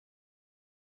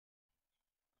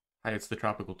Hi, it's the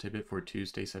Tropical Tidbit for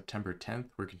Tuesday, September 10th.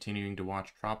 We're continuing to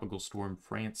watch Tropical Storm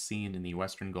Francine in the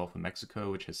western Gulf of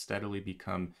Mexico, which has steadily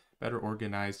become better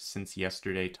organized since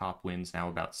yesterday. Top winds now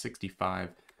about 65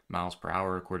 miles per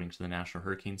hour, according to the National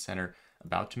Hurricane Center,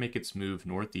 about to make its move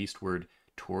northeastward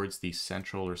towards the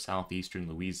central or southeastern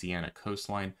Louisiana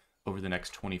coastline over the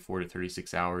next 24 to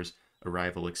 36 hours.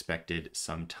 Arrival expected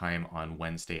sometime on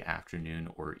Wednesday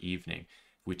afternoon or evening.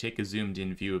 If we take a zoomed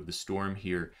in view of the storm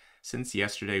here, since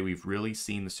yesterday, we've really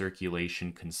seen the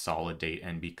circulation consolidate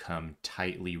and become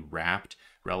tightly wrapped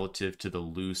relative to the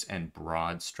loose and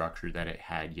broad structure that it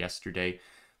had yesterday.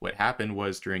 What happened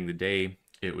was during the day,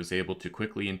 it was able to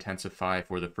quickly intensify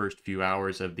for the first few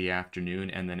hours of the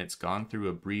afternoon, and then it's gone through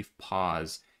a brief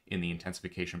pause in the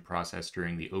intensification process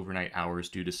during the overnight hours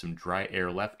due to some dry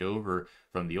air left over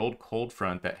from the old cold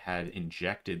front that had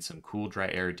injected some cool dry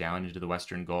air down into the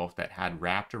western Gulf that had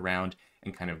wrapped around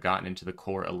and kind of gotten into the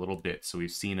core a little bit. So we've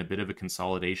seen a bit of a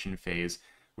consolidation phase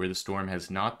where the storm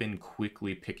has not been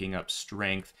quickly picking up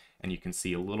strength, and you can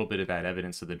see a little bit of that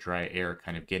evidence of the dry air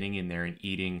kind of getting in there and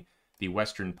eating the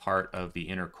western part of the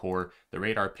inner core. The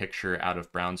radar picture out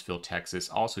of Brownsville, Texas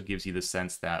also gives you the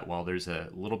sense that while there's a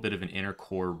little bit of an inner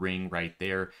core ring right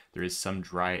there, there is some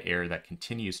dry air that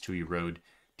continues to erode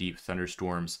deep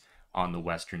thunderstorms on the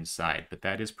western side. But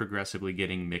that is progressively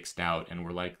getting mixed out, and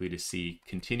we're likely to see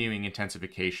continuing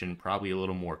intensification probably a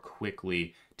little more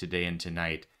quickly today and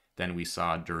tonight than we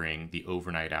saw during the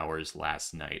overnight hours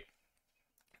last night.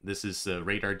 This is a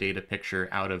radar data picture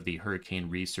out of the Hurricane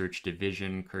Research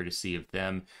Division, courtesy of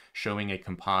them, showing a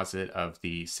composite of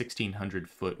the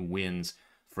 1,600-foot winds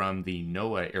from the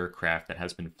NOAA aircraft that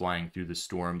has been flying through the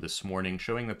storm this morning,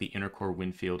 showing that the inner core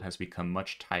wind field has become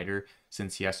much tighter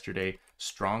since yesterday,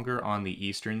 stronger on the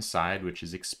eastern side, which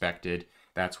is expected.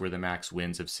 That's where the max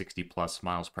winds of 60 plus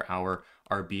miles per hour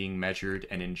are being measured,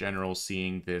 and in general,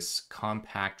 seeing this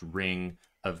compact ring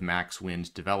of max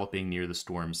wind developing near the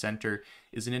storm center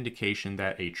is an indication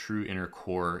that a true inner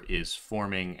core is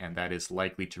forming, and that is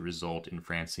likely to result in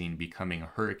Francine becoming a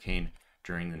hurricane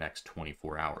during the next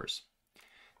 24 hours.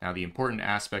 Now, the important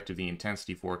aspect of the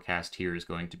intensity forecast here is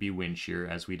going to be wind shear.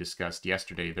 As we discussed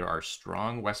yesterday, there are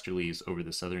strong westerlies over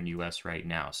the southern U.S. right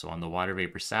now. So on the water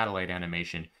vapor satellite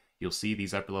animation, you'll see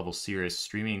these upper level cirrus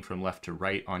streaming from left to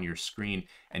right on your screen,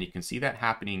 and you can see that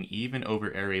happening even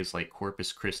over areas like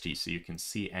Corpus Christi. So you can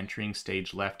see entering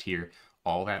stage left here,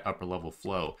 all that upper level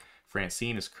flow.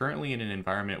 Francine is currently in an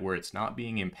environment where it's not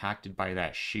being impacted by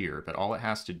that shear, but all it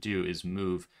has to do is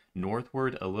move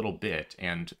northward a little bit,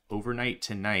 and overnight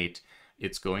tonight,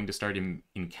 it's going to start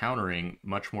encountering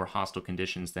much more hostile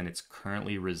conditions than it's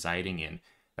currently residing in.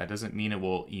 That doesn't mean it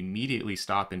will immediately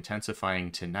stop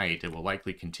intensifying tonight. It will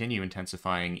likely continue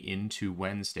intensifying into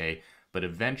Wednesday, but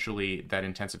eventually that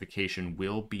intensification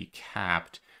will be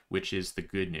capped, which is the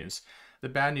good news. The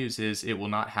bad news is it will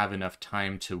not have enough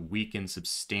time to weaken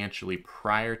substantially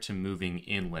prior to moving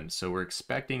inland. So we're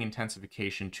expecting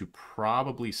intensification to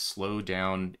probably slow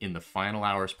down in the final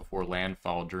hours before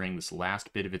landfall during this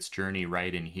last bit of its journey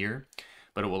right in here,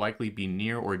 but it will likely be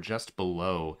near or just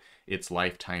below its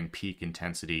lifetime peak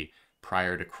intensity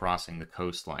prior to crossing the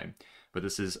coastline. But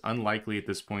this is unlikely at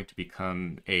this point to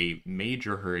become a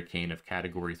major hurricane of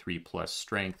Category 3 plus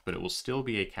strength, but it will still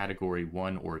be a Category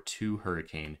 1 or 2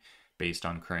 hurricane based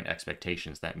on current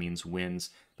expectations. That means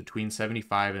winds between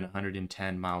 75 and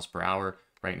 110 miles per hour.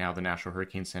 Right now, the National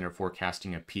Hurricane Center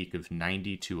forecasting a peak of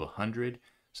 90 to 100.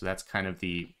 So that's kind of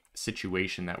the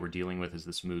situation that we're dealing with as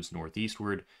this moves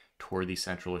northeastward toward the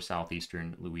central or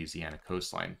southeastern Louisiana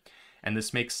coastline. And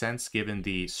this makes sense given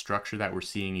the structure that we're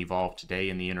seeing evolve today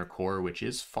in the inner core, which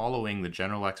is following the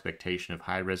general expectation of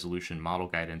high-resolution model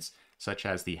guidance, such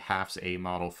as the HAFS-A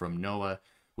model from NOAA,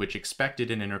 which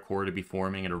expected an inner core to be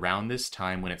forming at around this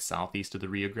time when it's southeast of the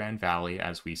Rio Grande Valley,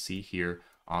 as we see here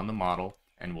on the model.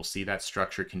 And we'll see that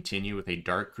structure continue with a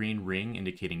dark green ring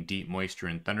indicating deep moisture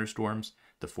and thunderstorms,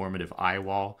 the formative eye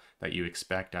wall that you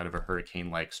expect out of a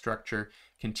hurricane-like structure,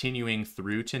 continuing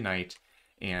through tonight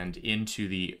and into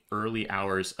the early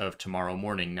hours of tomorrow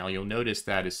morning. Now you'll notice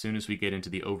that as soon as we get into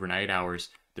the overnight hours,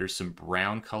 there's some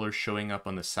brown color showing up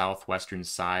on the southwestern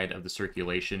side of the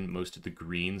circulation. Most of the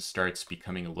green starts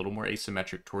becoming a little more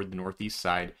asymmetric toward the northeast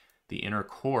side. The inner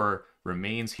core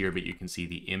remains here, but you can see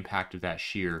the impact of that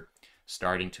shear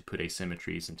starting to put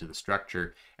asymmetries into the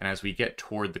structure. And as we get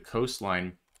toward the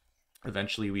coastline,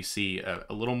 eventually we see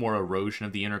a little more erosion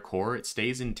of the inner core. It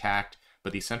stays intact,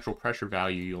 but the central pressure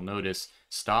value, you'll notice,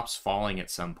 stops falling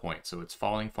at some point. So it's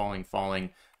falling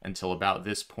until about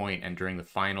this point, and during the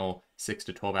final 6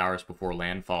 to 12 hours before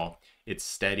landfall, it's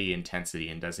steady intensity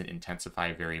and doesn't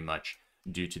intensify very much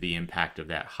due to the impact of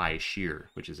that high shear,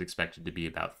 which is expected to be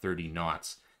about 30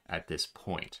 knots at this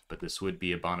point. But this would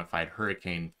be a bona fide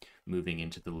hurricane moving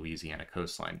into the Louisiana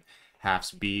coastline.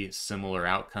 HAFS B, similar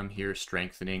outcome here,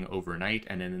 strengthening overnight,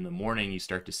 and then in the morning you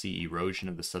start to see erosion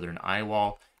of the southern eye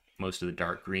wall. Most of the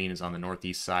dark green is on the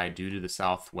northeast side due to the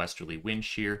southwesterly wind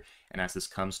shear, and as this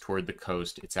comes toward the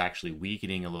coast, it's actually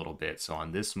weakening a little bit. So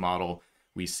on this model,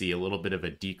 we see a little bit of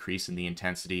a decrease in the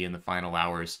intensity in the final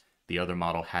hours. The other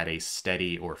model had a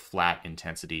steady or flat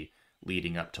intensity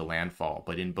leading up to landfall,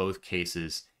 but in both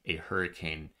cases, a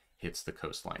hurricane hits the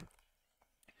coastline.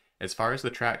 As far as the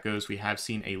track goes, we have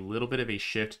seen a little bit of a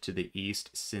shift to the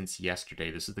east since yesterday.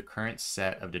 This is the current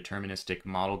set of deterministic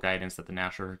model guidance that the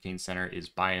National Hurricane Center is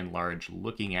by and large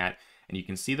looking at, and you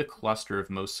can see the cluster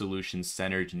of most solutions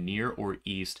centered near or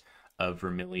east of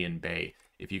Vermilion Bay.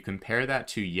 If you compare that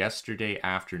to yesterday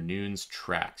afternoon's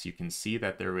tracks, you can see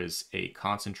that there was a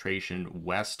concentration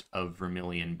west of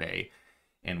Vermilion Bay.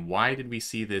 And why did we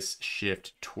see this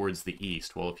shift towards the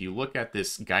east? Well, if you look at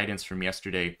this guidance from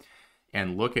yesterday,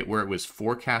 and look at where it was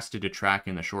forecasted to track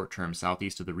in the short term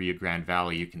southeast of the Rio Grande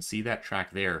Valley, you can see that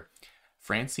track there.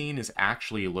 Francine is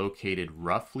actually located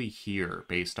roughly here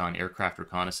based on aircraft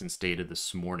reconnaissance data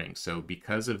this morning. So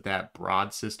because of that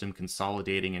broad system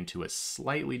consolidating into a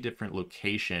slightly different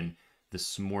location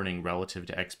this morning relative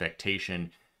to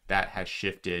expectation, that has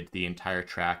shifted the entire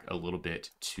track a little bit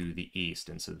to the east.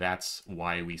 And so that's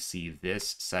why we see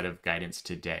this set of guidance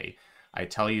today. I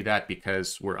tell you that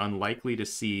because we're unlikely to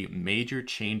see major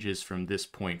changes from this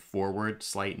point forward.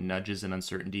 Slight nudges and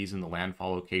uncertainties in the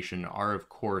landfall location are, of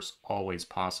course, always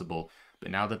possible.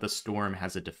 But now that the storm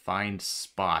has a defined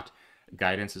spot,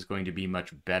 guidance is going to be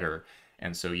much better.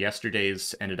 And so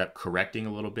yesterday's ended up correcting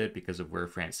a little bit because of where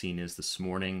Francine is this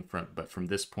morning. But from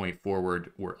this point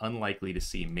forward, we're unlikely to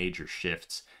see major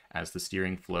shifts as the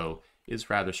steering flow is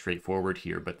rather straightforward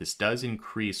here. But this does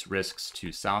increase risks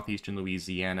to southeastern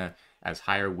Louisiana, as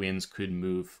higher winds could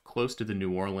move close to the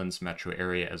New Orleans metro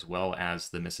area, as well as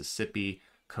the Mississippi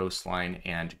coastline,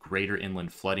 and greater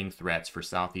inland flooding threats for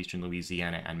southeastern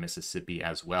Louisiana and Mississippi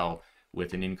as well,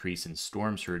 with an increase in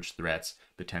storm surge threats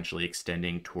potentially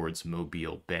extending towards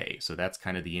Mobile Bay. So that's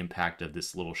kind of the impact of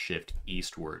this little shift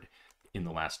eastward in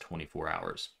the last 24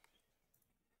 hours.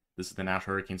 This is the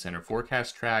National Hurricane Center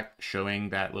forecast track showing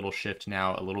that little shift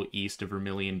now a little east of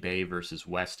Vermilion Bay versus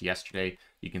west yesterday.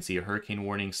 You can see a hurricane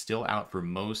warning still out for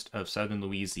most of southern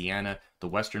Louisiana. The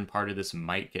western part of this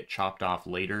might get chopped off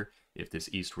later if this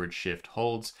eastward shift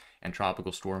holds, and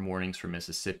tropical storm warnings for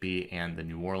Mississippi and the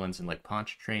New Orleans and Lake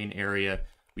Pontchartrain area.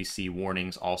 We see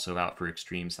warnings also out for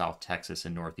extreme South Texas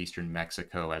and northeastern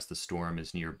Mexico as the storm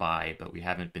is nearby, but we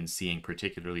haven't been seeing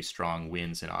particularly strong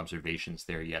winds and observations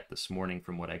there yet this morning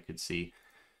from what I could see.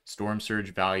 Storm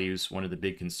surge values, one of the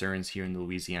big concerns here in the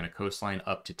Louisiana coastline,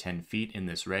 up to 10 feet in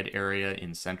this red area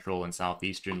in central and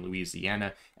southeastern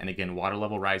Louisiana. And again, water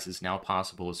level rise is now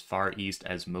possible as far east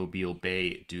as Mobile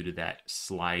Bay due to that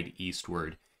slide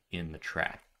eastward in the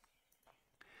track.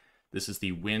 This is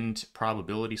the wind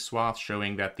probability swath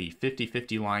showing that the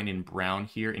 50-50 line in brown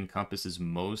here encompasses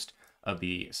most of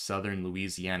the southern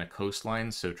Louisiana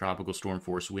coastline. So tropical storm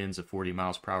force winds of 40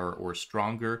 miles per hour or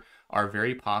stronger are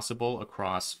very possible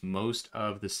across most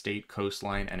of the state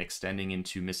coastline and extending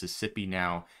into Mississippi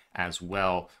now as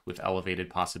well, with elevated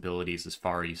possibilities as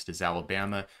far east as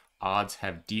Alabama. Odds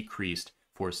have decreased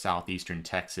for southeastern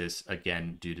Texas,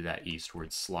 again due to that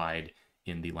eastward slide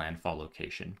in the landfall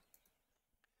location.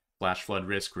 Flash flood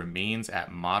risk remains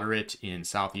at moderate in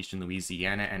southeastern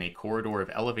Louisiana, and a corridor of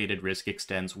elevated risk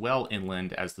extends well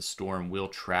inland as the storm will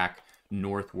track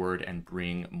northward and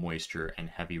bring moisture and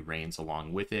heavy rains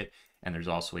along with it. And there's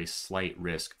also a slight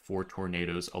risk for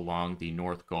tornadoes along the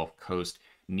North Gulf Coast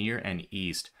near and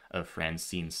east of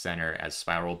Francine Center as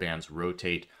spiral bands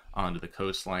rotate onto the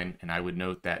coastline. And I would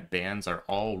note that bands are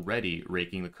already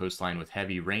raking the coastline with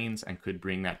heavy rains and could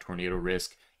bring that tornado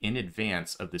risk in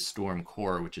advance of the storm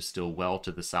core, which is still well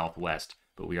to the southwest,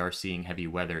 but we are seeing heavy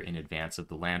weather in advance of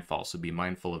the landfall. So be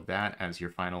mindful of that as you're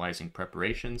finalizing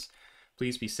preparations.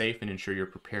 Please be safe and ensure you're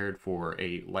prepared for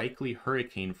a likely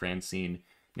Hurricane Francine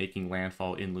making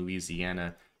landfall in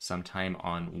Louisiana sometime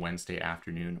on Wednesday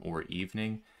afternoon or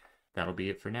evening. That'll be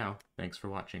it for now. Thanks for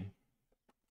watching.